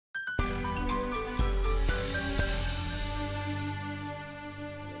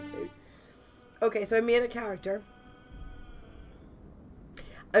Okay, so I made a character.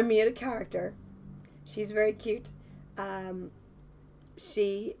 She's very cute.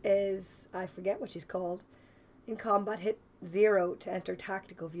 She is, I forget what she's called. In combat, hit 0 to enter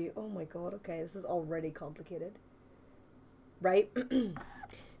tactical view. Oh my god, okay, this is already complicated. Right?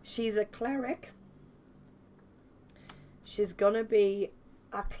 She's a cleric. She's gonna be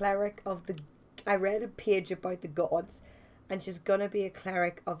a cleric of the... I read a page about the gods, and she's gonna be a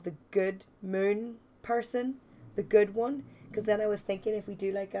cleric of the good moon person, the good one. Because then I was thinking if we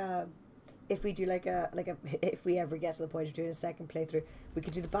do like a... If we ever get to the point of doing a second playthrough, we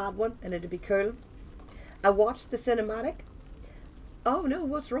could do the bad one, and it'd be cool. I watched the cinematic. Oh no,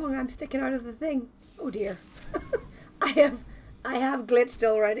 what's wrong? I'm sticking out of the thing. Oh dear. I have glitched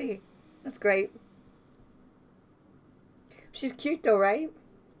already. That's great. She's cute though, right?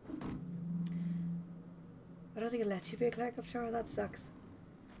 I don't think it lets you be a cleric of Chara. That sucks.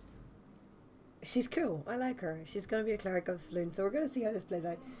 She's cool. I like her. She's going to be a cleric of the saloon. So we're going to see how this plays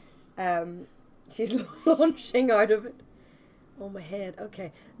out. She's launching out of it. Oh, my head.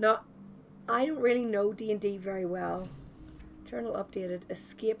 Okay. Now, I don't really know D&D very well. Journal updated.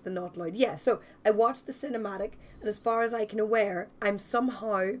 Escape the Nautiloid. Yeah, so I watched the cinematic. And as far as I can aware, I'm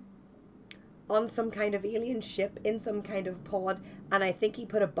somehow on some kind of alien ship in some kind of pod. And I think he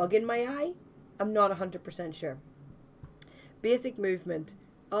put a bug in my eye. I'm not 100% sure. Basic movement.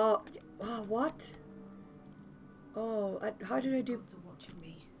 Oh, what? Oh, how did I do? The gods are watching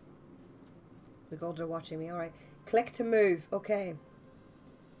me. The gods are watching me. All right. Click to move. Okay.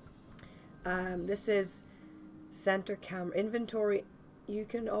 This is center camera. Inventory. You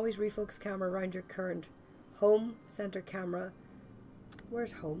can always refocus camera around your current. Home. Center camera.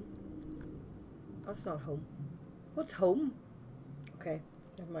 Where's home? That's not home. What's home? Okay.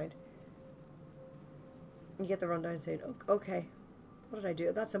 Never mind. You get the rundown soon. Okay. What did I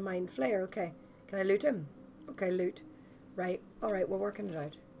do? That's a mind flayer. Okay. Can I loot him? Okay, loot. Right. Alright, we're working it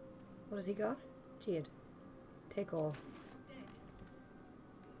out. What has he got? Jade. Take all.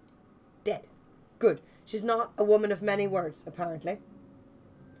 Dead. Good. She's not a woman of many words, apparently.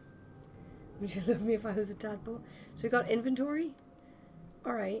 Would you love me if I was a tadpole? So we got inventory?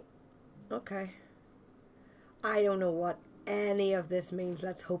 Alright. Okay. I don't know what any of this means.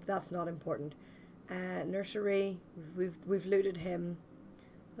 Let's hope that's not important. Nursery. We've looted him.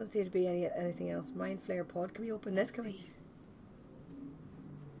 Doesn't seem to be anything else. Mind flare pod. Can we open this? Can we?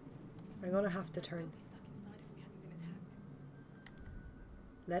 I'm gonna have to turn.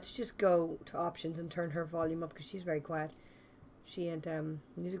 Let's just go to options and turn her volume up because she's very quiet. She and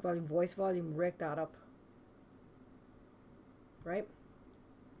music volume, voice volume. Rake that up. Right.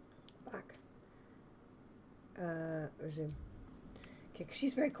 Back. Resume. Okay, because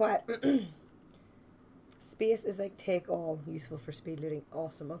she's very quiet. Space is like take all, useful for speed looting.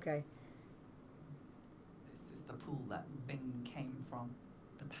 Awesome, okay. This is the pool that thing came from.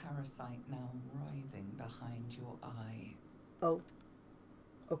 The parasite now writhing behind your eye. Oh.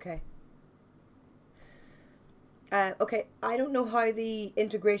 Okay. Okay, I don't know how the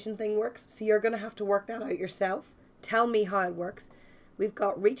integration thing works, so you're going to have to work that out yourself. Tell me how it works. We've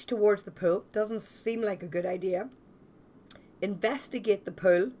got reach towards the pool. Doesn't seem like a good idea. Investigate the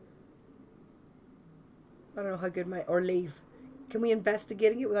pool. I don't know how good or leave. Can we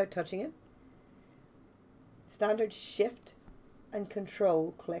investigating it without touching it? Standard shift and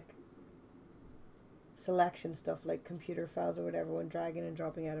control click. Selection stuff like computer files or whatever when dragging and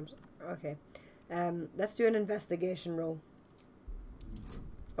dropping items. Okay. Let's do an investigation roll.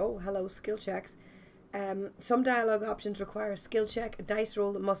 Oh, hello, skill checks. Some dialogue options require a skill check, a dice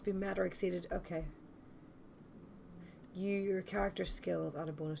roll that must be met or exceeded. Okay. Your character skills add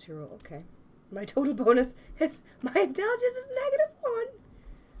a bonus to your roll. Okay. My total bonus is... My intelligence is -1.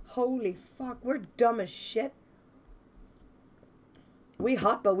 Holy fuck. We're dumb as shit. We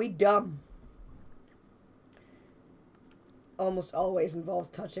hot, but we dumb. Almost always involves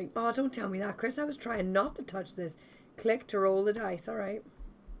touching. Oh, don't tell me that, Chris. I was trying not to touch this. Click to roll the dice. Alright.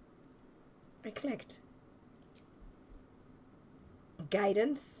 I clicked.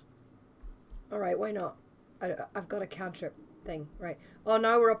 Guidance. Alright, why not? I've got a cantrip thing. Right. Oh,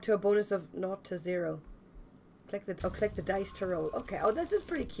 now we're up to a bonus of 0 to 0. Click the dice to roll. Okay. Oh, this is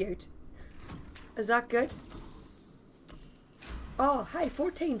pretty cute. Is that good? Oh, hi.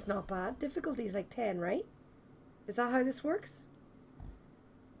 14's not bad. Difficulty's like 10, right? Is that how this works?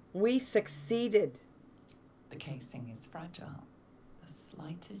 We succeeded. The casing is fragile. The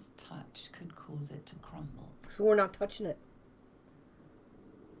slightest touch could cause it to crumble. So we're not touching it.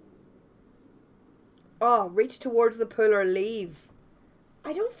 Oh, reach towards the pool or leave.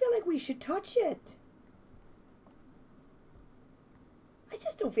 I don't feel like we should touch it. I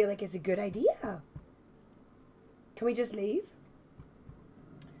just don't feel like it's a good idea. Can we just leave?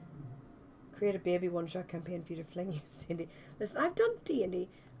 Create a baby one-shot campaign for you to fling you to D&D. Listen, I've done D&D.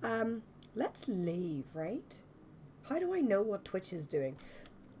 Let's leave, right? How do I know what Twitch is doing?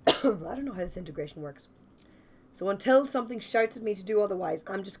 I don't know how this integration works. So until something shouts at me to do otherwise,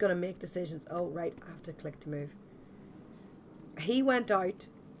 I'm just going to make decisions. Oh, right. I have to click to move. He went out.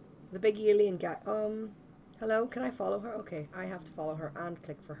 The big alien guy. Hello? Can I follow her? Okay. I have to follow her and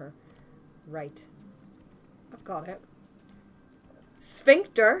click for her. Right. I've got it.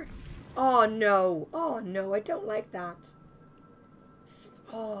 Sphincter? Oh, no. Oh, no. I don't like that.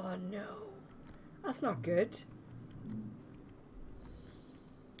 Oh, no. That's not good.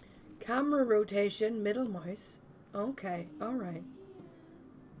 Camera rotation, middle mouse. Okay, alright.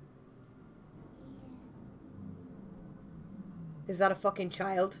 Is that a fucking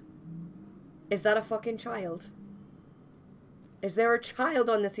child? Is that a fucking child? Is there a child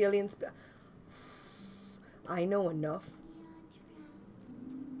on this alien I know enough.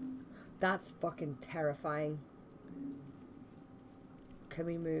 That's fucking terrifying. Can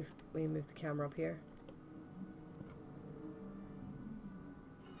we move? We move the camera up here.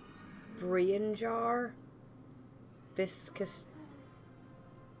 Brain jar. Viscous.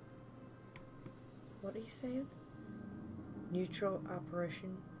 What are you saying? Neutral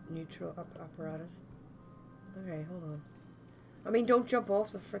apparition. Neutral apparatus. Okay, hold on. I mean, don't jump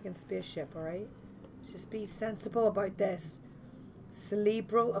off the freaking spaceship, alright? Just be sensible about this.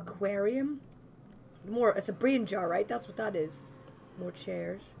 Cerebral aquarium. More. It's a brain jar, right? That's what that is. More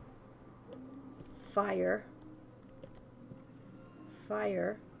chairs. Fire.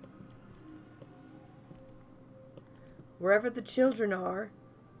 Fire. Wherever the children are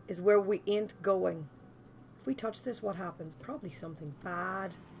is where we ain't going. If we touch this, what happens? Probably something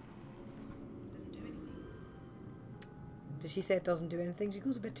bad. Doesn't do anything. Did she say it doesn't do anything? She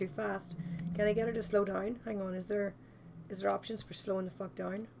goes a bit too fast. Can I get her to slow down? Hang on, is there options for slowing the fuck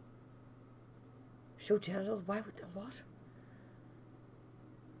down? Show genitals? Why would what?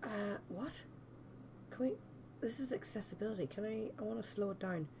 What? Can we? This is accessibility. Can I want to slow it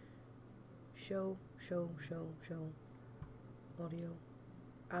down. Show. Audio.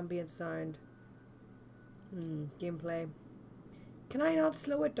 Ambient sound. Gameplay. Can I not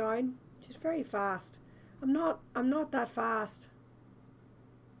slow it down? She's very fast. I'm not that fast.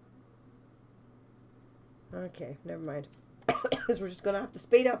 Okay, never mind. Because we're just gonna have to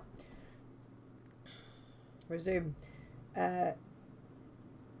speed up. Resume.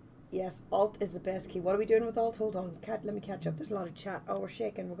 Yes, Alt is the best key. What are we doing with Alt? Hold on. Let me catch up. There's a lot of chat. Oh, we're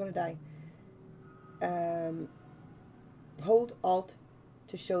shaking. We're gonna die. Hold Alt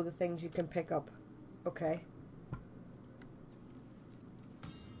to show the things you can pick up. Okay.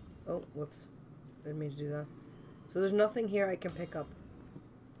 Oh, whoops. Didn't mean to do that. So there's nothing here I can pick up.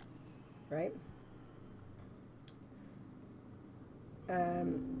 Right?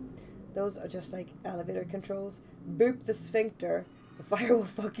 Those are just like elevator controls. Boop the sphincter. The fire will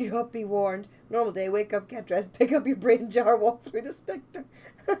fuck you up, be warned. Normal day, wake up, get dressed, pick up your brain jar, walk through the sphincter.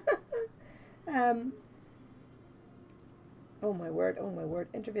 Oh my word, oh my word.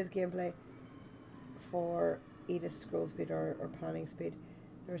 Interface gameplay for Edith's scroll speed or panning speed.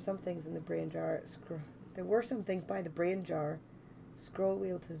 There were some things in the brain jar. There were some things by the brain jar. Scroll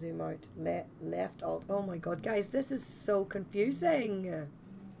wheel to zoom out. Left alt. Oh my god, guys, this is so confusing.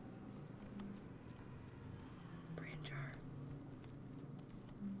 Brain jar.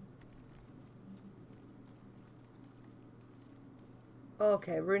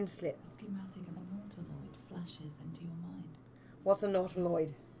 Okay, rune slip. A schematic of a Nautiloid flashes into your mind. What's a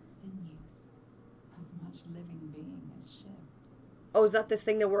Nautiloid? Sinews. As much living being as ship. Oh, is that this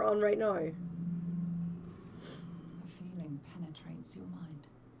thing that we're on right now? A feeling penetrates your mind.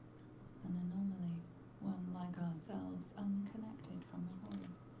 An anomaly, one like ourselves, unconnected from the whole.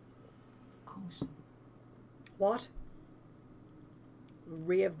 Caution. What?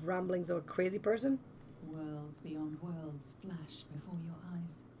 Raved ramblings of a crazy person? Worlds beyond worlds flash before your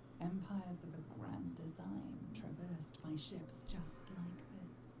eyes. Empires of a grand design traversed by ships just like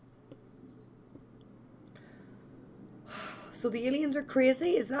this. So the aliens are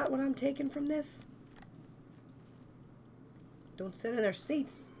crazy? Is that what I'm taking from this? Don't sit in their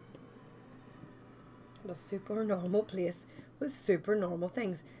seats. What a super normal place with super normal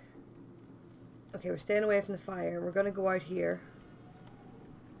things. Okay, we're staying away from the fire. We're going to go out here.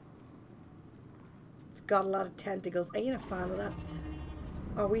 It's got a lot of tentacles. I ain't a fan of that.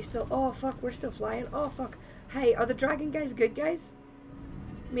 Are we still... Oh, fuck. We're still flying. Oh, fuck. Hey, are the dragon guys good guys?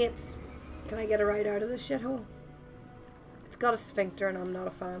 Mates, can I get a ride out of this shithole? It's got a sphincter and I'm not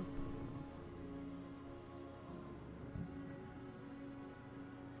a fan.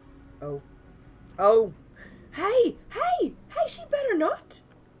 Oh. Oh. Hey! Hey! Hey, she better not!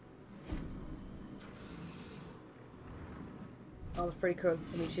 That was pretty cool.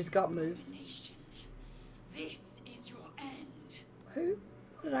 I mean, she's got moves. This is your end. Who?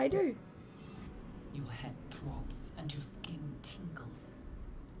 What did I do? Your head throbs and your skin tingles.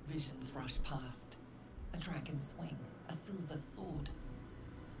 Visions rush past. A dragon's wing, a silver sword,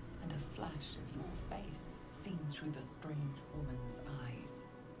 and a flash of your face seen through the strange woman's eyes.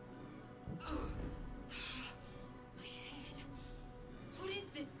 Oh, my head. What is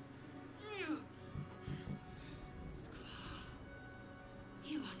this? Skvar,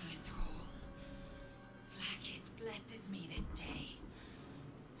 you are no thrall. Vlaakith blesses me this day.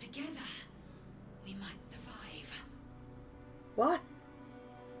 Together, we might survive. What?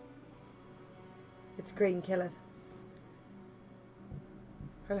 It's green, kill it.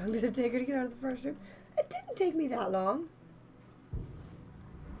 How long did it take her to get out of the first room? It didn't take me that long.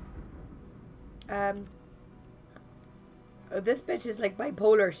 Oh, this bitch is like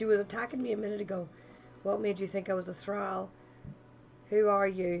bipolar. She was attacking me a minute ago. What made you think I was a thrall? Who are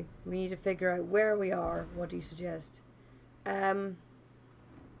you? We need to figure out where we are. What do you suggest? I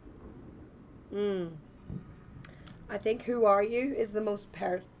think who are you is the most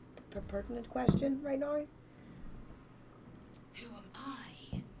pertinent question right now. Who am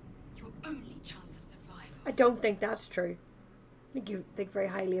I? Your only chance of survival. I don't think that's true. I think you think very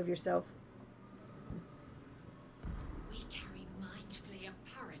highly of yourself. We carry mind flayer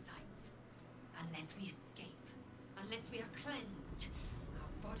parasites. Unless we escape, unless we are cleansed,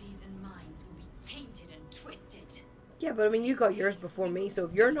 our bodies and minds will be tainted and twisted. Yeah, but I mean, you got yours before me, so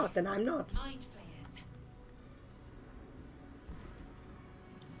if you're not, then I'm not. Mind flayers.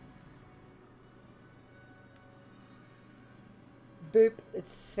 Boop.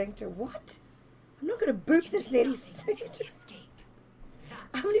 It's sphincter. What? I'm not gonna boop this lady's sphincter.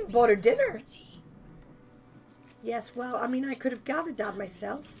 I haven't even bought her dinner. Yes, well, I mean, I could have gathered that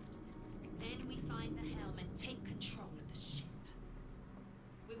myself. Then we find the helm and take control of the ship.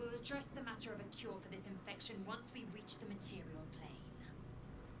 We will address the matter of a cure for this infection once we reach the material plane.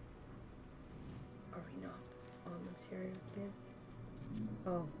 Are we not on the material plane?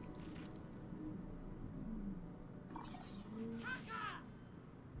 Oh.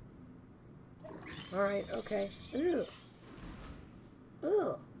 Alright, okay. Ew.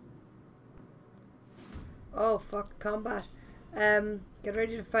 Ugh. Oh, fuck. Combat. Get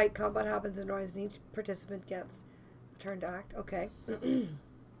ready to fight. Combat happens in rounds and each participant gets a turn to act. Okay.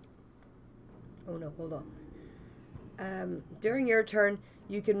 Oh no, hold on. During your turn,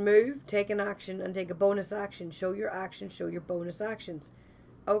 you can move, take an action, and take a bonus action. Show your action, show your bonus actions.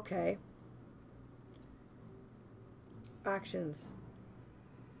 Okay. Actions.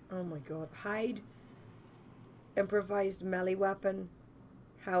 Oh my god. Hide. Improvised melee weapon.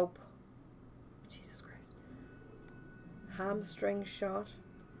 Help. Jesus Christ. Hamstring shot.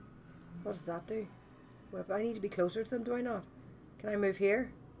 What does that do? I need to be closer to them, do I not? Can I move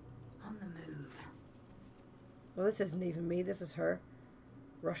here? On the move. Well, this isn't even me. This is her.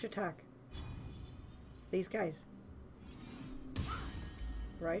 Rush attack. These guys.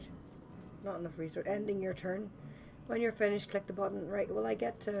 Right? Not enough resource. Ending your turn. When you're finished, click the button. Right, well, I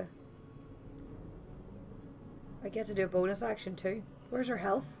get to do a bonus action too. Where's her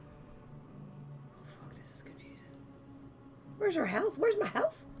health? Oh fuck, this is confusing. Where's her health? Where's my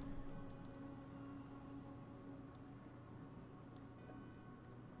health?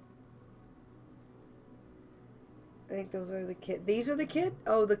 I think those are the kid. These are the kid?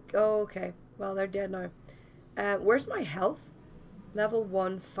 Oh, okay. Well, they're dead now. Where's my health? Level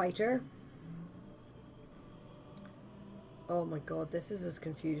 1 fighter. Oh my god, this is as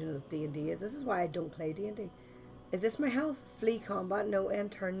confusing as D&D is. This is why I don't play D&D. Is this my health? Flee combat? No.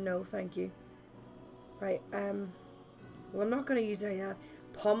 End turn? No, thank you. Right, well, I'm not going to use any of that.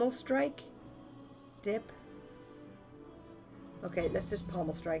 Pommel strike? Dip? Okay, let's just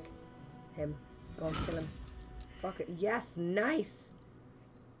pommel strike him. Go on, kill him. Fuck it. Yes, nice!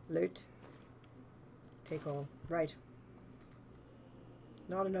 Loot. Take all. Right.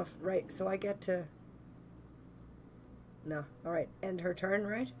 Not enough. Right, so I get to... No. Alright, end her turn,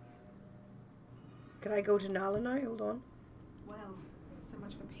 right? Can I go to Nala now? Hold on. Well, so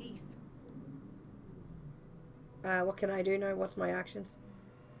much for peace. What can I do now? What's my actions?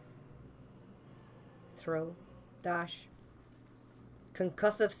 Throw. Dash.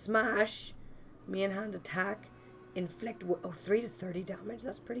 Concussive smash. Main hand attack. Inflict... 3 to 30 damage.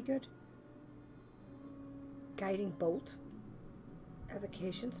 That's pretty good. Guiding bolt.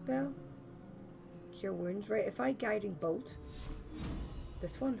 Evocation spell. Cure wounds. Right, if I guiding bolt.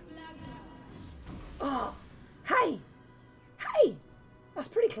 This one. Oh! Hey! Hey! That's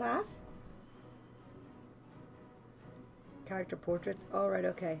pretty class. Character portraits. Alright,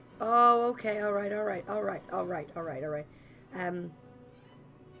 okay. Oh, okay, alright.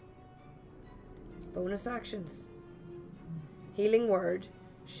 Bonus actions. Healing word.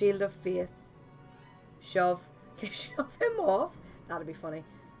 Shield of faith. Shove. Can you shove him off? That'd be funny.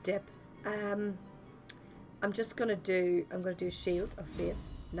 Dip. I'm gonna do shield of faith.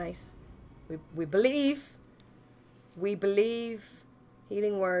 Nice. We believe. We believe.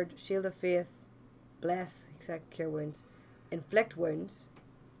 Healing word. Shield of faith. Bless. Except cure wounds. Inflict wounds.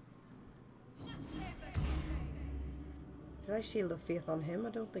 Did I shield of faith on him? I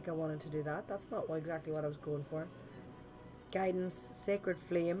don't think I wanted to do that. That's not exactly what I was going for. Guidance. Sacred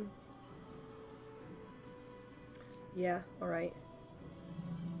flame. Yeah, alright.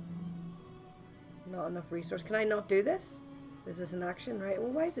 Not enough resource. Can I not do this? This is an action, right?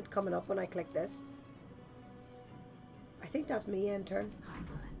 Well, why is it coming up when I click this? I think that's me end turn.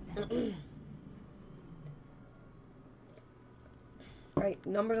 Right,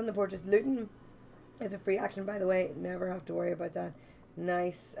 numbers on the board. Just looting is a free action, by the way. Never have to worry about that.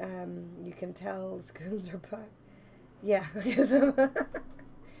 Nice. You can tell schools are back. Yeah, okay, so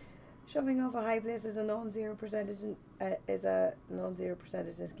shoving off a high place is a non-zero percentage in, in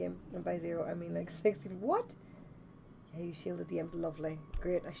this game. And by zero, I mean like 60. What? Yeah, you shielded the imp. Lovely.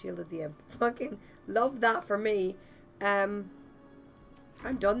 Great, I shielded the imp. Fucking love that for me. I'm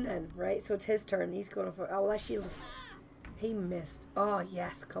done then, right? So it's his turn. He's going to... Oh, well, I shielded... He missed. Oh,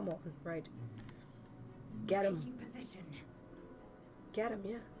 yes. Come on. Right. Get him. Get him,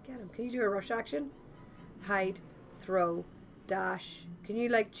 yeah. Get him. Can you do a rush action? Hide. Throw. Dash. Can you,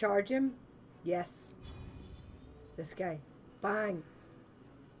 like, charge him? Yes. This guy. Bang.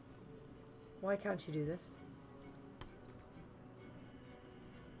 Why can't you do this?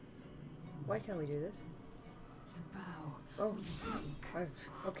 Why can't we do this? Oh.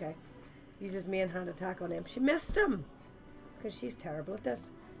 Okay. Uses main hand attack on him. She missed him. Because she's terrible at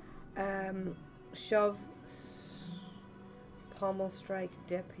this. Shove. Pommel strike.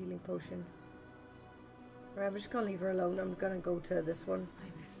 Dip. Healing potion. Right, I'm just going to leave her alone. I'm going to go to this one.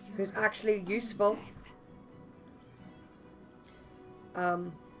 Who's actually useful.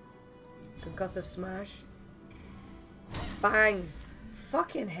 Concussive smash. Bang.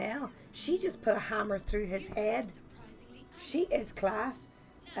 Fucking hell. She just put a hammer through his head. She is class.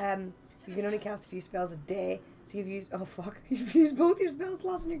 You can only cast a few spells a day. So you've used... Oh, fuck. You've used both your spell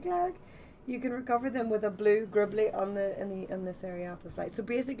slots on your cleric. You can recover them with a blue gribbly on in this area after the fight. So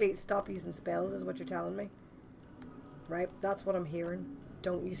basically, stop using spells is what you're telling me. Right? That's what I'm hearing.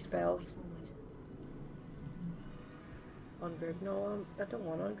 Don't use spells. Ungroup. No, I don't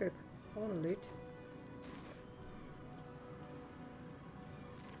want ungroup. I want to loot.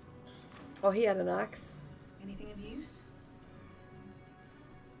 Oh, he had an axe. Anything of use?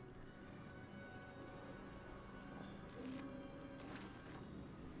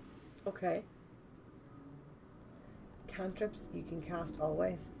 Okay. Cantrips you can cast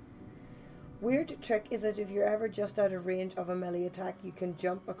always. Weird trick is that if you're ever just out of range of a melee attack, you can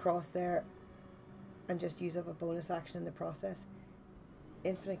jump across there and just use up a bonus action in the process.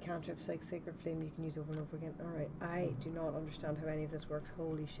 Infinite cantrips like Sacred Flame you can use over and over again. Alright, I do not understand how any of this works.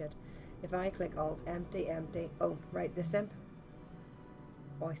 Holy shit. If I click Alt, empty, empty. Oh, right, this imp.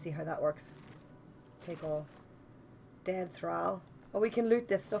 Oh, I see how that works. Take all. Dead Thrall. Oh, we can loot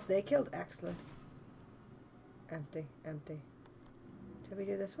the stuff they killed. Excellent. Empty, empty. Did we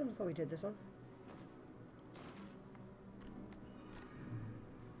do this one? I thought we did this one.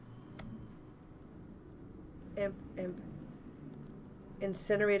 Imp, imp.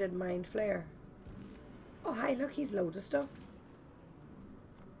 Incinerated Mind Flare. Oh, hi, look, he's loads of stuff.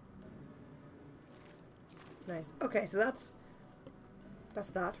 Nice. Okay, so that's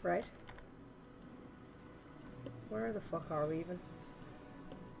that, right? Where the fuck are we even?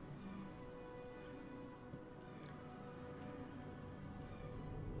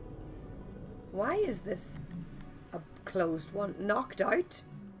 Why is this a closed one? Knocked out?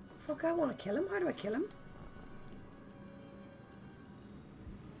 Fuck, I want to kill him. How do I kill him?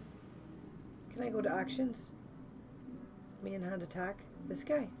 Can I go to actions? Main hand attack. This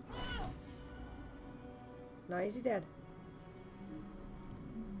guy. Now is he dead?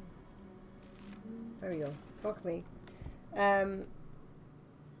 There we go. Fuck me.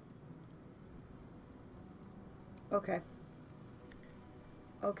 Okay.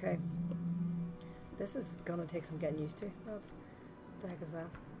 Okay. This is gonna take some getting used to. What the heck is that?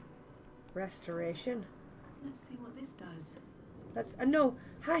 Restoration. Let's see what this does. Let's... no!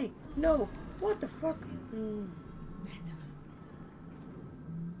 Hi! No! What the fuck?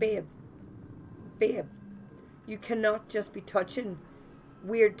 Babe. Babe. You cannot just be touching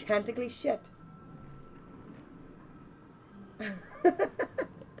weird tentacly shit.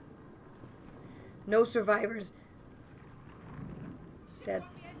 No survivors. Dead.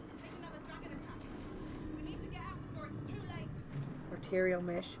 Arterial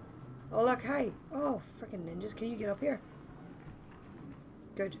mesh. Oh look, hi. Oh, freaking ninjas. Can you get up here?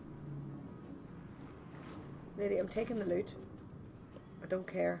 Good. Lady, I'm taking the loot. I don't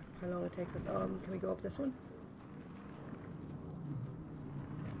care how long it takes us. Can we go up this one?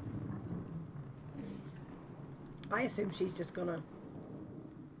 I assume she's just gonna...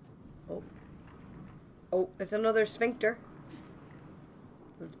 Oh. Oh, it's another sphincter.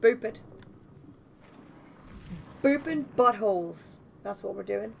 Let's boop it. Booping buttholes. That's what we're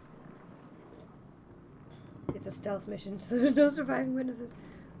doing. It's a stealth mission, so there's no surviving witnesses.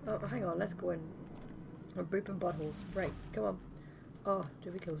 Oh, hang on, let's go in. We're booping buttholes. Right, come on. Oh,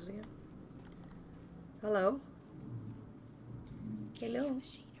 did we close it again? Hello? Hello?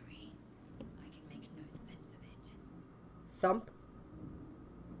 Machinery. I can make no sense of it. Thump.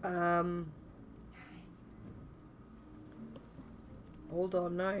 Hold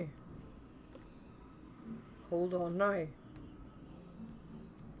on now. Hold on now.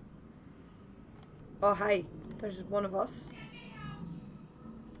 Oh, hi. There's one of us.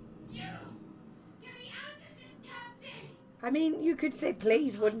 I mean, you could say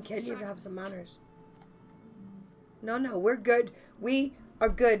please, wouldn't kill you to have some manners. No, no, we're good. We are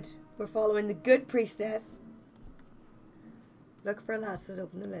good. We're following the good priestess. Look for a latch that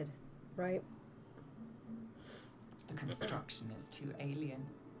open the lid. Right? The construction is too alien.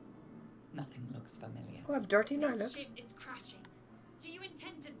 Nothing looks familiar. Oh, I'm dirty now, look. This ship is crashing. Do you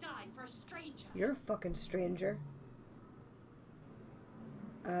intend to die for a stranger? You're a fucking stranger.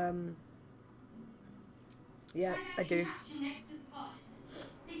 Yeah, I do. Next to the pod.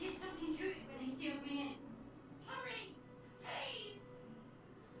 They did something to it when they sealed me in. Hurry! Please!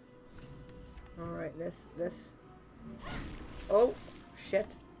 Alright, this. Oh,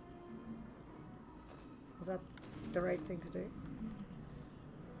 shit. Was that the right thing to do?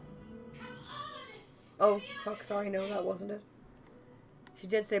 Come on! Oh, fuck, sorry, no, that wasn't it. She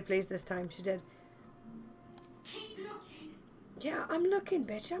did say please this time, she did. Keep looking. Yeah, I'm looking,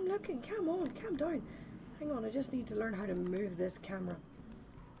 bitch, I'm looking. Come on, calm down. Hang on, I just need to learn how to move this camera.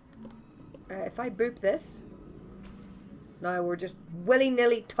 If I boop this... Now we're just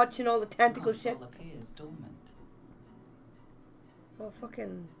willy-nilly touching all the tentacle shit. Appears dormant. Well,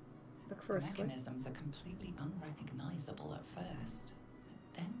 fucking look for a switch. Mechanisms are completely unrecognizable at first.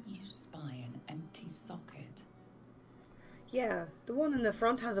 Then you spy an empty socket. Yeah, the one in the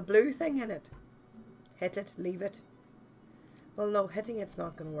front has a blue thing in it. Hit it, leave it. Well, no, hitting it's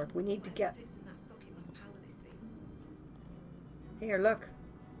not going to work. We need to get... Here, look.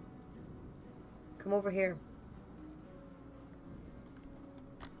 Come over here.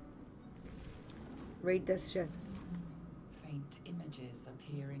 Read this shit. Faint images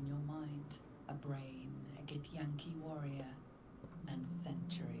appear in your mind. A brain, a Githyanki warrior, and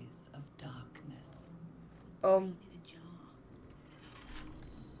centuries of darkness.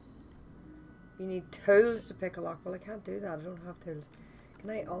 You need tools to pick a lock. Well, I can't do that. I don't have tools. Can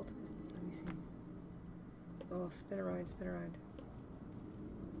I alt? Let me see. Oh, spin around, spin around.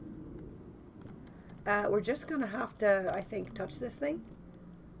 We're just gonna have to, I think, touch this thing.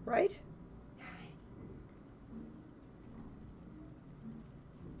 Right?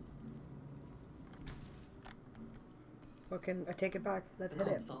 What can I take it back? Let's hit it.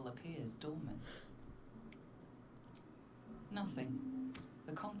 The console appears dormant. Nothing.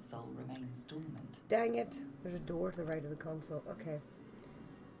 The console remains dormant. Dang it. There's a door to the right of the console. Okay.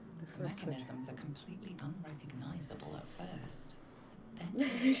 The mechanisms are completely unrecognizable at first. Then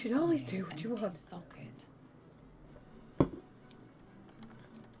you should always do what you want. Socket.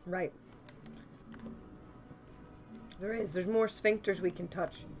 Right. There's more sphincters we can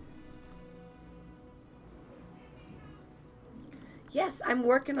touch. Yes, I'm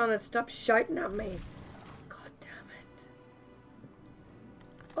working on it. Stop shouting at me. God damn it.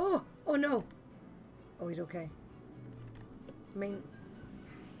 Oh, oh no. Oh, he's okay. I mean,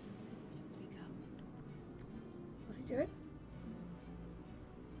 Speak up. what's he doing?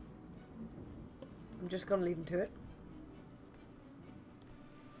 I'm just gonna leave him to it.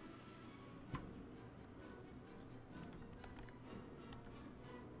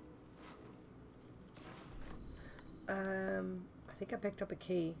 I think I picked up a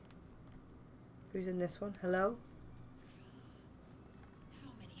key. Who's in this one? Hello? How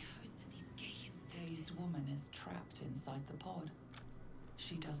many hosts of these gay and dazed woman is trapped inside the pod?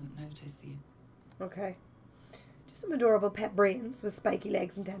 She doesn't notice you. Okay. Just some adorable pet brains with spiky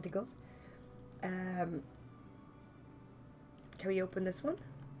legs and tentacles. Can we open this one?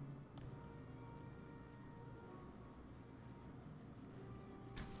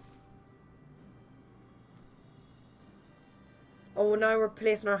 Oh, now we're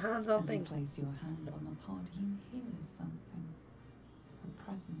placing our hands on As things. you place your hand on the pod, you hear something. A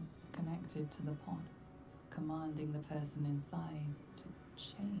presence connected to the pod, commanding the person inside to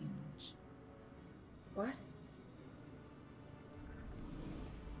change. What?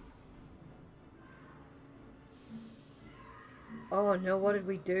 Oh no, what did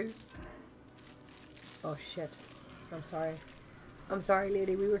we do? Oh shit. I'm sorry. I'm sorry,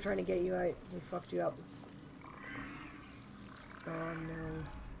 lady. We were trying to get you out. We fucked you up. Oh no.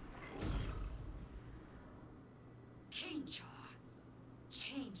 Change her.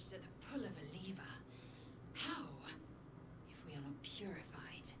 Changed at the pull of a lever. How? If we are not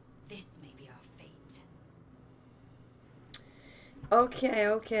purified, this may be our fate. Okay.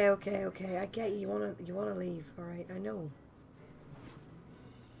 I get you. You wanna leave. Alright, I know.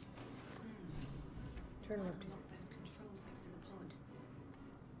 Turn Let's left. unlock those controls next to the pod.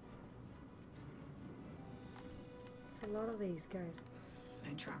 There's a lot of these guys.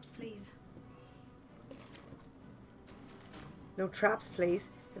 No traps, please. No traps, please.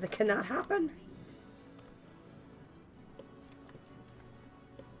 Can that happen?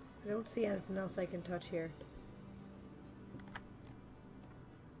 I don't see anything else I can touch here.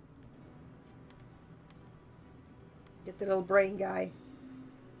 Get the little brain guy.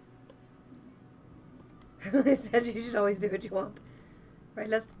 I said you should always do what you want. Right,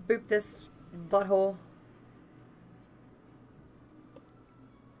 let's boop this butthole.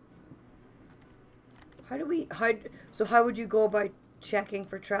 How would you go about checking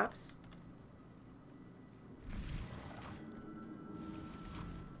for traps?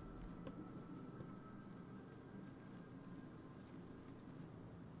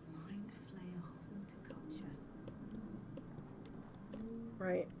 Mind flayer horticulture.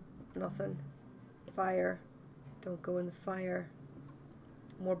 Right, nothing. Fire. Don't go in the fire.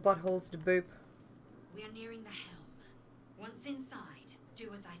 More buttholes to boop. We are nearing the helm. Once inside, do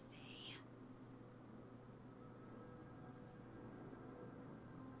as I say.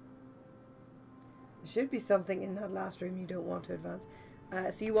 There should be something in that last room you don't want to advance.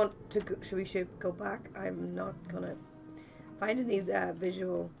 So you want to go, should go back? I'm not gonna. Finding these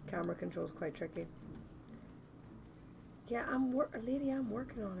visual camera controls quite tricky. Yeah, I'm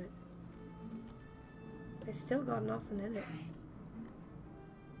working on it. I still got nothing in it.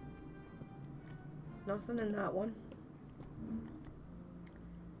 Nothing in that one.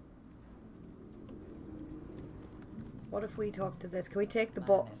 What if we talk to this? Can we take the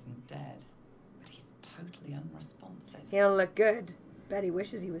ball? Man isn't dead, but he's totally unresponsive. He'll look good. Betty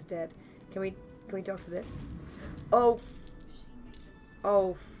wishes he was dead. Can we talk to this? Oh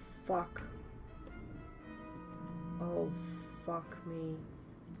fuck. Oh fuck me.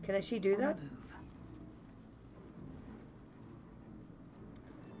 Can she do that?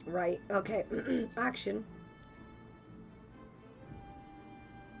 Right, okay. Action.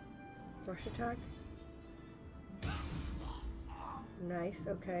 Rush attack. Nice,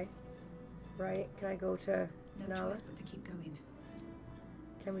 okay. Right, can I go to No Nala? choice but to keep going.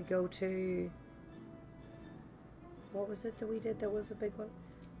 Can we go to... What was it that we did that was the big one?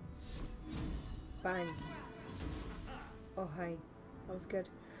 Bang. Oh, hi. That was good.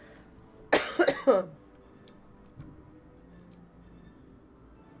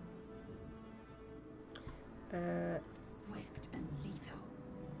 Swift and lethal.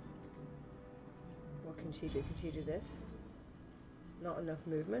 What can she do? Can she do this? Not enough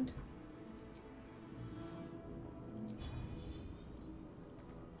movement.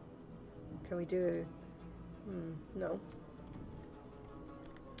 Can we do... no.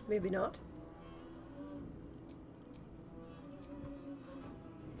 Maybe not.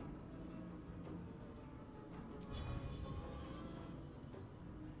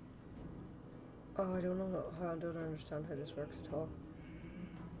 Oh, I don't know how, I don't understand how this works at all.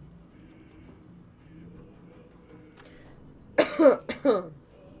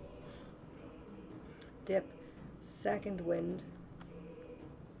 Dip. Second wind.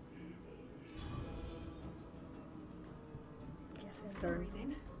 Guess it's turn. Breathe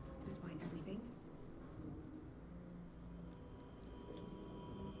in, despite everything.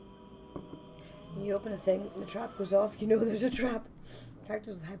 When you open a thing and the trap goes off, you know there's a trap.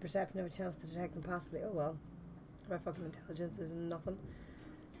 Characters with high perception have a chance to detect them passively. Oh well. My fucking intelligence is nothing.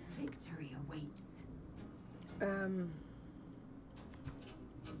 Victory awaits.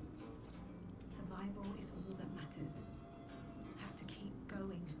 Survival is all that matters. Have to keep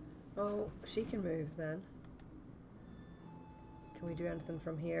going. Oh, she can move then. Can we do anything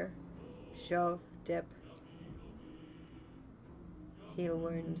from here? Shove, dip. Heal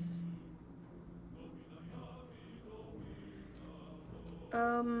wounds.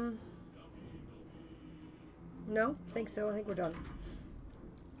 No, I think so. I think we're done.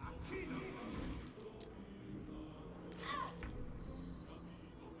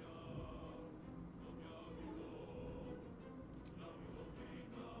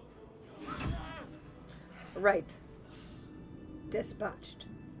 Right. Dispatched.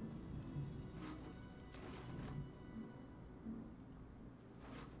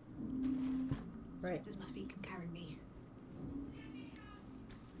 Right. As my feet can carry me.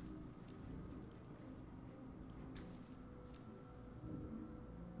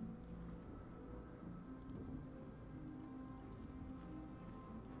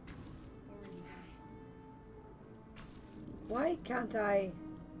 Why can't I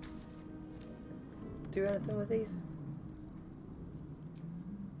do anything with these?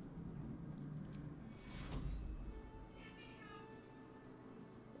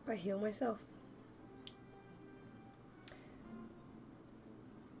 I heal myself.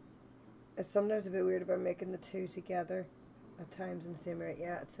 It's sometimes a bit weird about making the two together at times in the same area.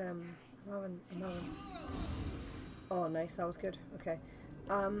 Yeah, it's I'm having. Oh, nice. That was good. Okay.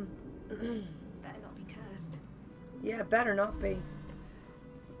 Better not be cursed. Yeah, better not be.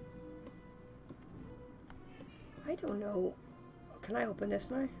 I don't know. Can I open this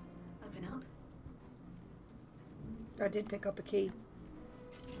now? Open up. I did pick up a key.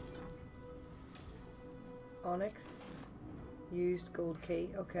 Onyx. Used gold key.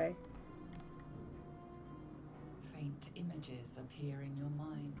 Okay. Faint images appear in your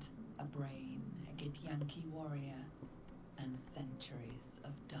mind. A brain, a Githyanki warrior, and centuries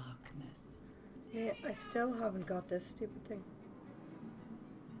of darkness. Yeah, I still haven't got this stupid thing.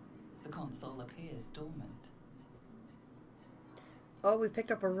 The console appears dormant. Oh, we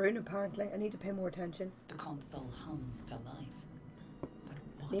picked up a rune apparently. I need to pay more attention. The console hums to life. But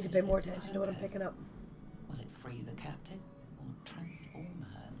what Need to is pay more its attention to what I'm purpose? picking up. Will it free the captive or transform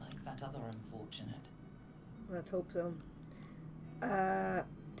her like that other unfortunate? Let's hope so.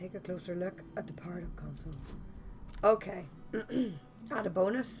 Take a closer look at the powered up console. Okay. Add a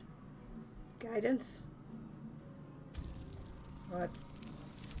bonus. Guidance. What?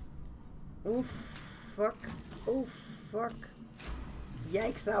 Oof. Fuck. Oof. Fuck.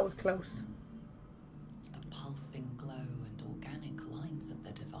 Yikes, that was close. The pulsing glow and organic lines of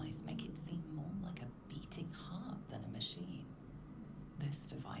the device make it seem more like a beating heart than a machine. This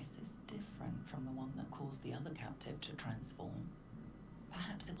device is different from the one that caused the other captive to transform.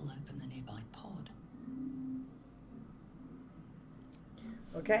 Perhaps it will open the nearby pod.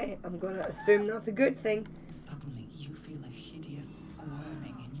 Okay, I'm gonna assume that's a good thing. Suddenly, you feel a hideous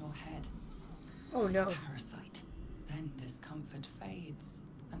squirming in your head. Oh no. Parasite. Then discomfort fades,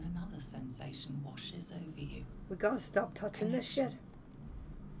 and another sensation washes over you. We gotta stop touching this shit.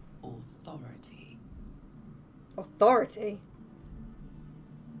 Authority. Authority?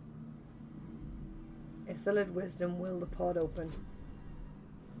 Nautoloid wisdom, will the pod open?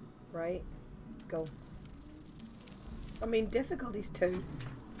 Right? Go. I mean, difficulties too.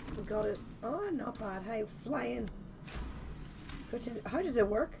 We got it. Oh, not bad. Hey, flying. Switching. How does it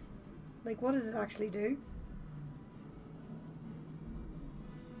work? Like, what does it actually do?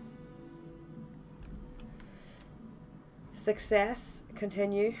 Success.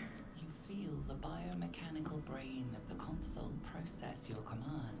 Continue. You feel the biomechanical brain of the console process your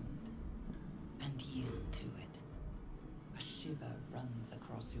command and yield to it. A shiver runs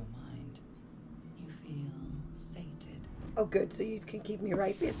across your mind. You feel sated. Oh, good. So you can keep me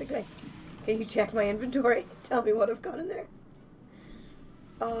right, basically. Can you check my inventory? Tell me what I've got in there.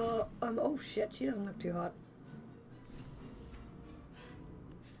 Oh shit. She doesn't look too hot.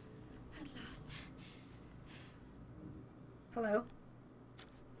 At last. Hello.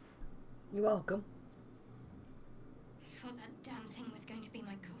 You're welcome. I thought that damn thing was going to be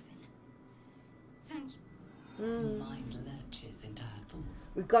my coffin. Thank you. Your mind lurches into her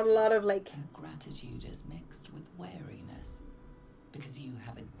thoughts. We've got a lot of like. Her gratitude is mixed with wariness, because you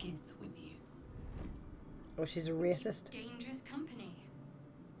have a Gith with you. Oh, she's a racist. Dangerous company.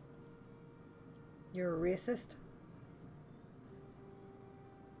 You're a racist.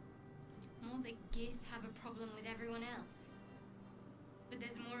 More that Gith have a problem with everyone else. But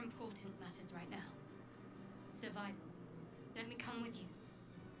there's more important matters right now. Survival. Let me come with you.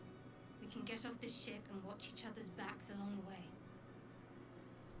 We can get off this ship and watch each other's backs along the way.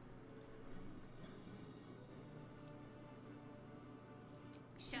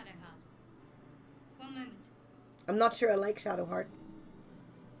 Shadowheart. One moment. I'm not sure I like Shadowheart.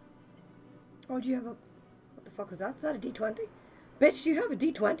 Oh, do you have a... What the fuck was that? Is that a D20? Bitch, do you have a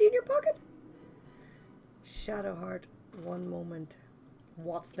D20 in your pocket? Shadowheart. One moment.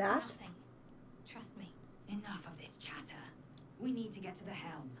 What's It's that? nothing. Trust me. Enough of this chatter. We need to get to the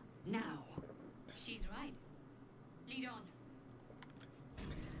helm. Now. She's right. Lead on.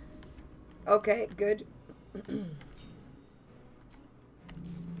 Okay, good.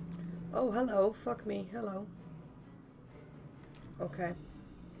 Oh, hello. Fuck me. Hello. Okay.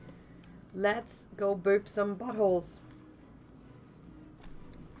 Let's go boop some buttholes.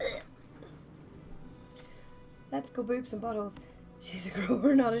 Let's go boop some buttholes. She's a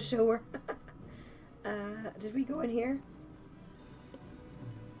grower, not a shower. Did we go in here?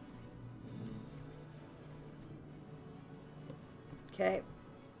 Okay.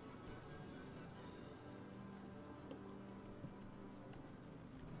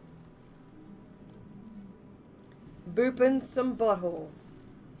 Booping some buttholes.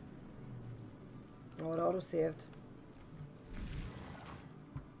 Oh, it auto-saved.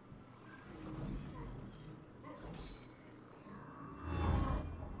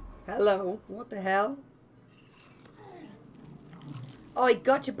 Hello. What the hell? Oh, he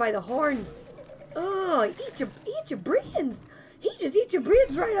got you by the horns. Oh, eat your brains. He just eat your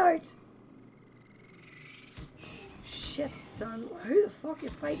brains right out. Shit, son. Who the fuck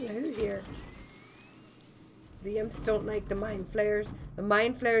is fighting who here? The imps don't like the mind flayers. The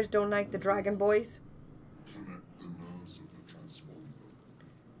mind flayers don't like the dragon boys. Connect the nerves of the transponder.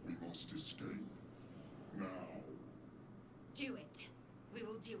 We must escape. Now. Do it. We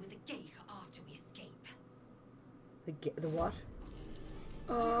will deal with the gate after we escape. The what?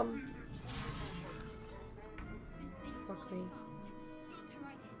 This thing's Fuck falling me. fast. Got to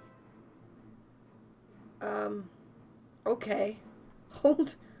right it. Okay.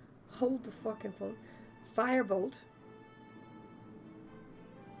 Hold the fucking phone. Firebolt.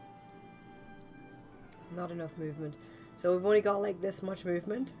 Not enough movement. So we've only got like this much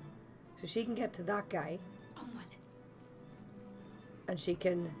movement. So she can get to that guy. Onward. And she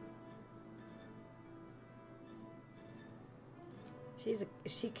can... Is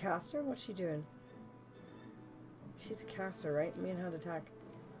she a caster? What's she doing? She's a caster, right? Main hand attack.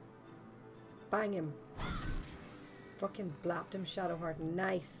 Bang him. Fucking blapped him, Shadowheart.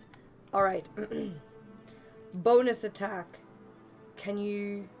 Nice. Alright. Bonus attack. Can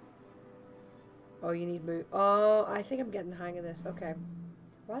you... Oh, you need move. Oh, I think I'm getting the hang of this. Okay.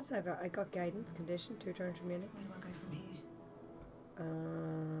 What's I got guidance, condition, 2 turns remaining. Where do I go from here?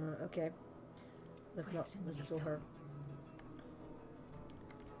 Okay. Let's Swift go her.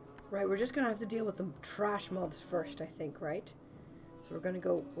 Right, we're just gonna have to deal with the trash mobs first, I think, right? So we're gonna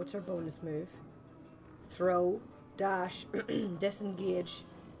go, what's our bonus move? Throw, dash, disengage.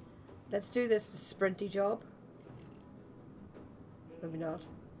 Let's do this sprinty job. Maybe not.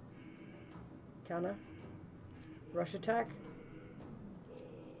 Can I? Rush attack?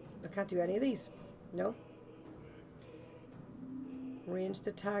 I can't do any of these. No. Ranged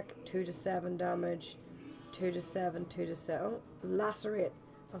attack, 2 to 7 damage. 2 to 7, 2 to 7. Oh, lacerate.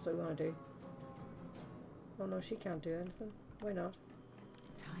 That's what we want to do. Oh no, she can't do anything. Why not?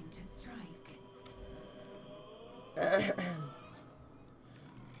 Time to strike.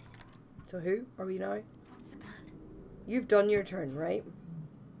 So who are we now? What's the plan? You've done your turn, right?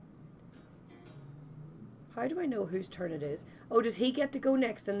 How do I know whose turn it is? Oh, does he get to go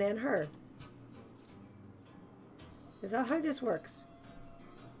next and then her? Is that how this works?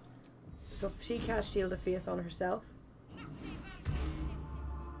 So if she casts Shield of Faith on herself.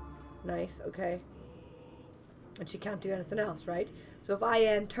 Nice, okay. And she can't do anything else, right? So if I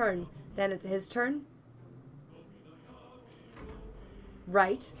end turn, then it's his turn?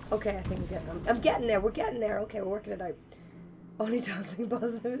 Right. Okay, I think I'm getting there. We're getting there. Okay, we're working it out. Only toxic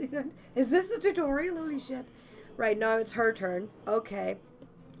positivity. Is this the tutorial? Holy shit. Right, now it's her turn. Okay.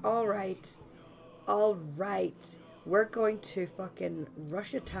 Alright. Alright. We're going to fucking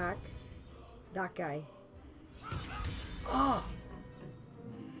rush attack that guy. Oh!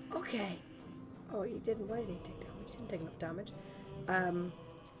 Okay. Oh, he didn't. Why did he take damage? He didn't take enough damage.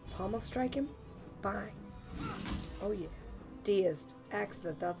 Pommel strike him. Bang. Oh, yeah. Dazed.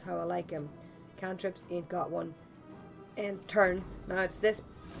 Excellent. That's how I like him. Cantrips. Ain't got one. And turn. Now it's this.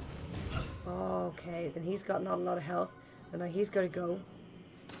 Okay. And he's got not a lot of health. And now he's got to go.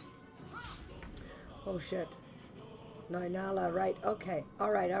 Oh, shit. Now, Nala. Right. Okay.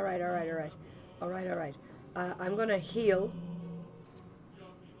 Alright, alright, alright, alright. Alright, alright. I'm going to heal.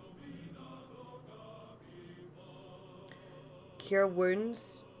 Cure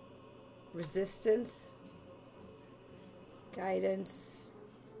wounds, resistance, guidance,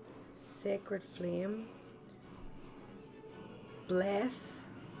 sacred flame, bless.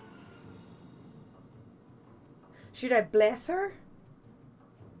 Should I bless her?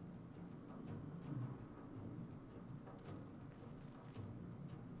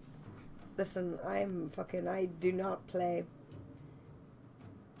 Listen, I do not play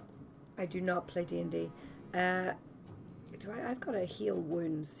D&D. I've got to heal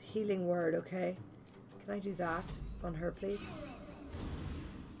wounds. Healing word, okay. Can I do that on her, please?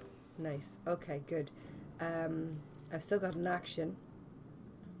 Nice. Okay, good. I've still got an action.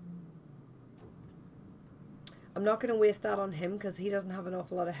 I'm not going to waste that on him because he doesn't have an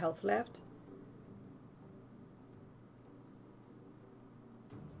awful lot of health left.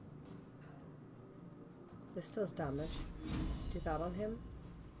 This does damage. Do that on him.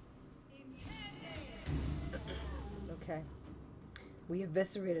 Okay. We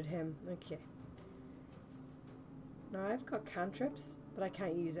eviscerated him. Okay. Now I've got cantrips, but I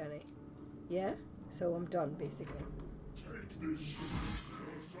can't use any. Yeah? So I'm done, basically.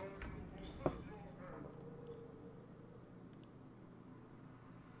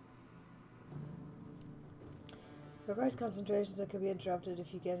 Requires concentration, so it could be interrupted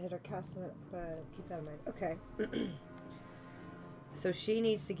if you get hit or cast on it, but keep that in mind. Okay. So she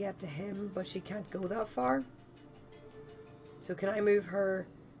needs to get to him, but she can't go that far. So can I move her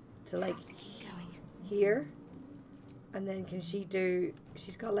to like here? And then can she do...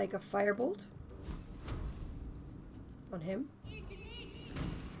 She's got like a firebolt on him.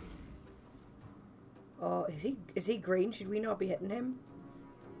 Oh, is he green? Should we not be hitting him?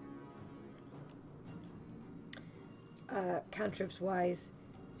 Cantrips wise,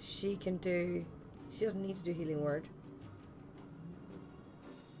 she doesn't need to do healing word.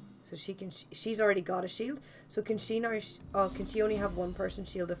 So she's already got a shield. So can she now, can she only have one person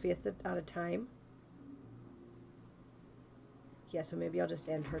shield of faith at a time? Yeah, so maybe I'll just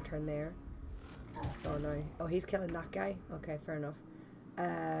end her turn there. Oh no. Oh, he's killing that guy? Okay, fair enough.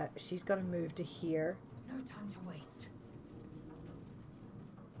 She's got to move to here. No time to waste.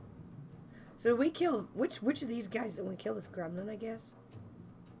 So we kill which of these guys don't we kill this gremlin, I guess?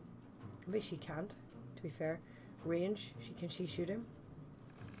 Maybe she can't, to be fair. Range, can she shoot him?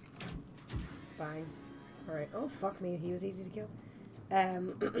 Bang. Alright. Oh fuck me, he was easy to kill.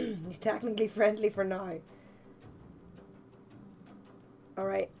 He's technically friendly for now.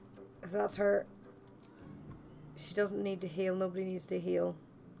 Alright. So that's her. She doesn't need to heal, nobody needs to heal.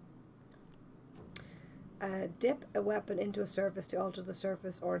 Dip a weapon into a surface to alter the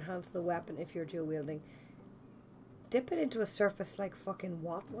surface or enhance the weapon if you're dual wielding. Dip it into a surface like fucking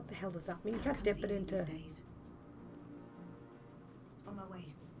what? What the hell does that mean? You can't dip it into... On my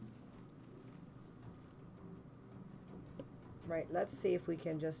way. Right, let's see if we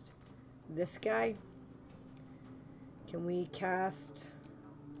can just... This guy. Can we cast...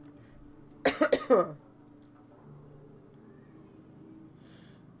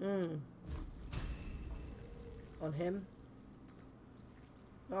 On him.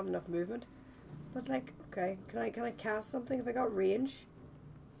 Not enough movement. But like, okay, can I cast something if I got range?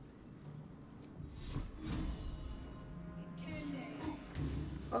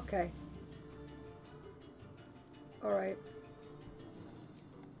 Okay. Alright.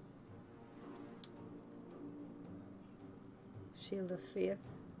 Shield of Faith.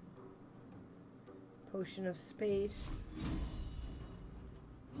 Potion of Speed.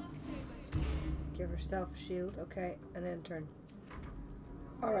 Give herself a shield. Okay, and then turn.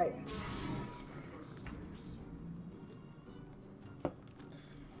 Alright.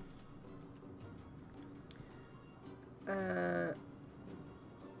 On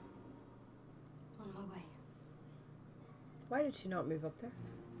my way. Why did she not move up there?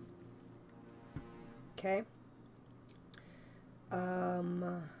 Okay.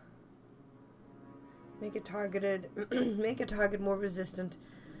 Make it targeted. Make a target more resistant.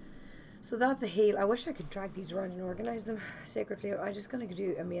 So that's a heal. I wish I could drag these around and organize them secretly. I'm just gonna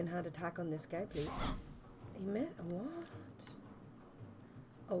do a main hand attack on this guy, please. He missed. What?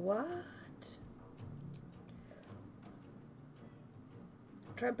 A what?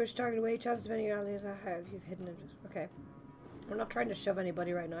 Try and push target away. Chances of any allies I have. You've hidden it. Okay. We're not trying to shove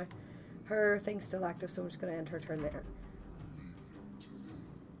anybody right now. Her thing's still active, so I'm just gonna end her turn there.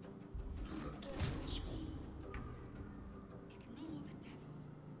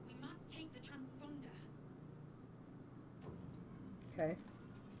 Okay.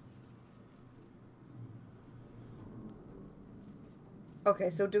 Okay,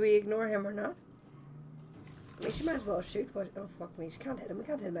 so do we ignore him or not? I mean, she might as well shoot. What? Oh, fuck me. She can't hit him. We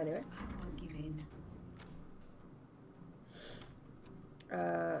can't hit him anyway. I won't give in.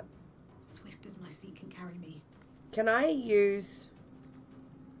 Swift as my feet can carry me. Can I use...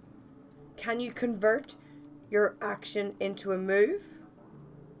 Can you convert your action into a move?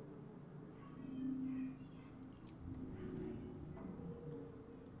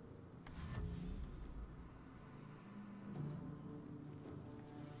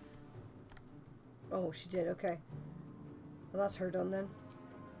 Oh, she did. Okay. Well, that's her done then.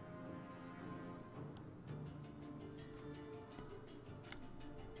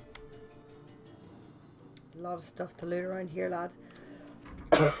 A lot of stuff to loot around here, lads.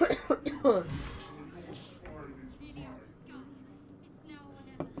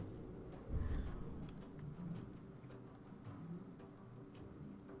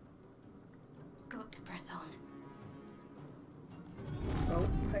 Got to press on. Oh,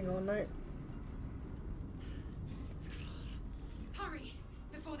 hang on now. Hurry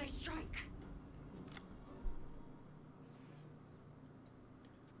before they strike.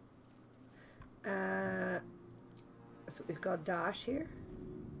 So we've got dash here.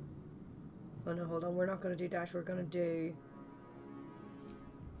 Oh no, hold on. We're not going to do dash. We're going to do...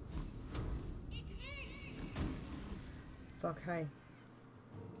 Fuck, hi.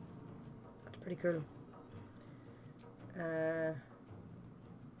 That's pretty cool.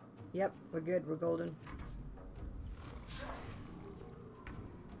 Yep, we're good. We're golden.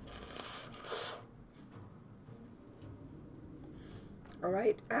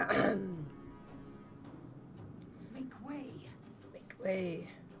 Alright. Make way. Make way.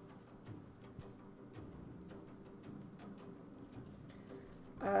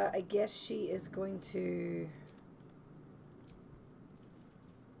 I guess she is going to...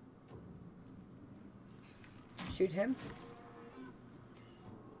 shoot him.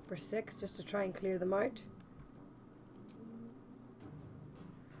 For 6, just to try and clear them out.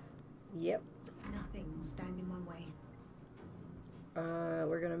 Yep. Nothing will stand in my way.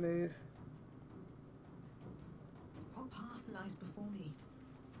 We're gonna move. What path lies before me?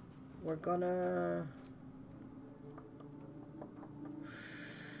 We're gonna...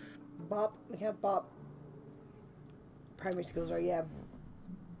 bop. We can't bop. Primary schools are, yeah.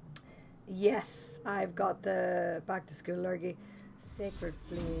 Yes, I've got the back to school lurgy. Sacred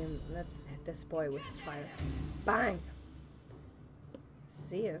flame. Let's hit this boy with fire. Bang!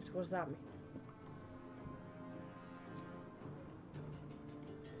 Saved? What does that mean?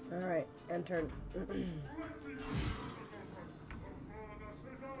 Alright, enter.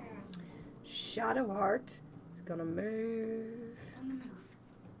 Shadowheart is gonna move. On the move.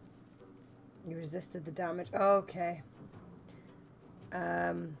 You resisted the damage. Okay.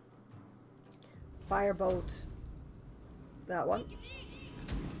 Firebolt. That one.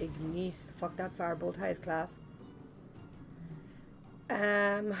 Ignis. Fuck that firebolt. Highest class.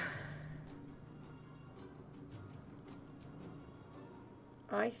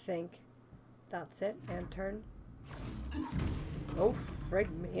 I think that's it. End turn. Oh, frig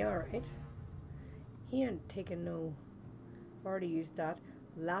me. Alright. He ain't taking no... Already used that.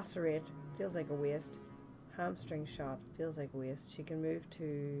 Lacerate. Feels like a waste. Hamstring shot. Feels like a waste. She can move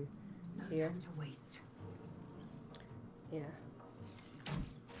to here. No time to waste. Yeah.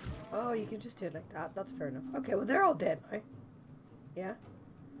 Oh, you can just do it like that. That's fair enough. Okay, well, they're all dead now. Yeah?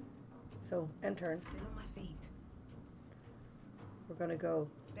 So, end turn. Still on my feet. We're gonna go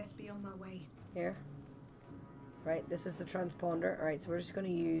Best be on my way. here. Right, this is the transponder. Alright, so we're just gonna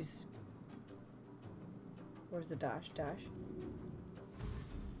use... Where's the dash? Dash.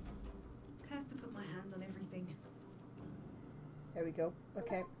 Cursed to put my hands on everything. There we go.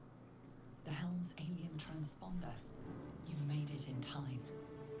 Okay. The helm's alien transponder. You've made it in time.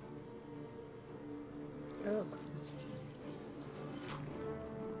 Oh, goodness.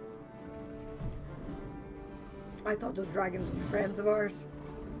 I thought those dragons were friends of ours.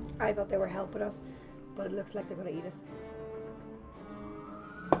 I thought they were helping us, but it looks like they're going to eat us.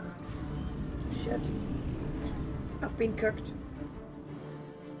 Shit. I've been cooked.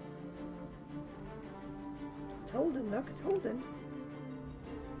 It's holding, look, it's holding.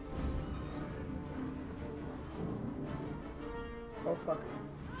 Oh, fuck.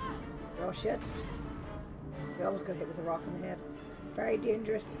 Oh, shit. We almost got hit with a rock in the head. Very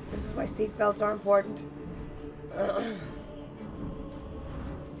dangerous. This is why seatbelts are important.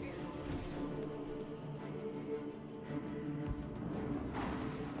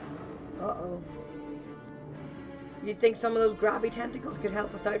 Uh-oh. You'd think some of those grabby tentacles could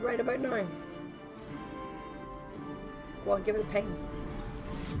help us out right about now. Go on, give it a ping.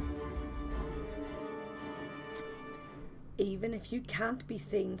 Even if you can't be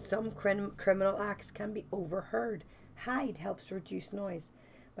seen, some criminal acts can be overheard. Hide helps reduce noise.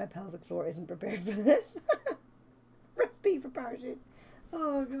 My pelvic floor isn't prepared for this. Press B for parachute.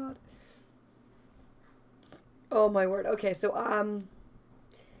 Oh god. Oh my word. Okay, so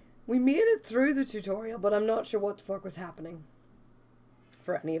we made it through the tutorial, but I'm not sure what the fuck was happening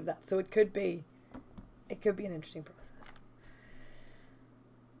for any of that. So it could be an interesting process.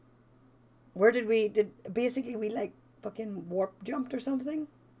 Where did we basically we like fucking warp jumped or something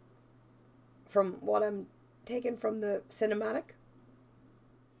from what I'm taking from the cinematic.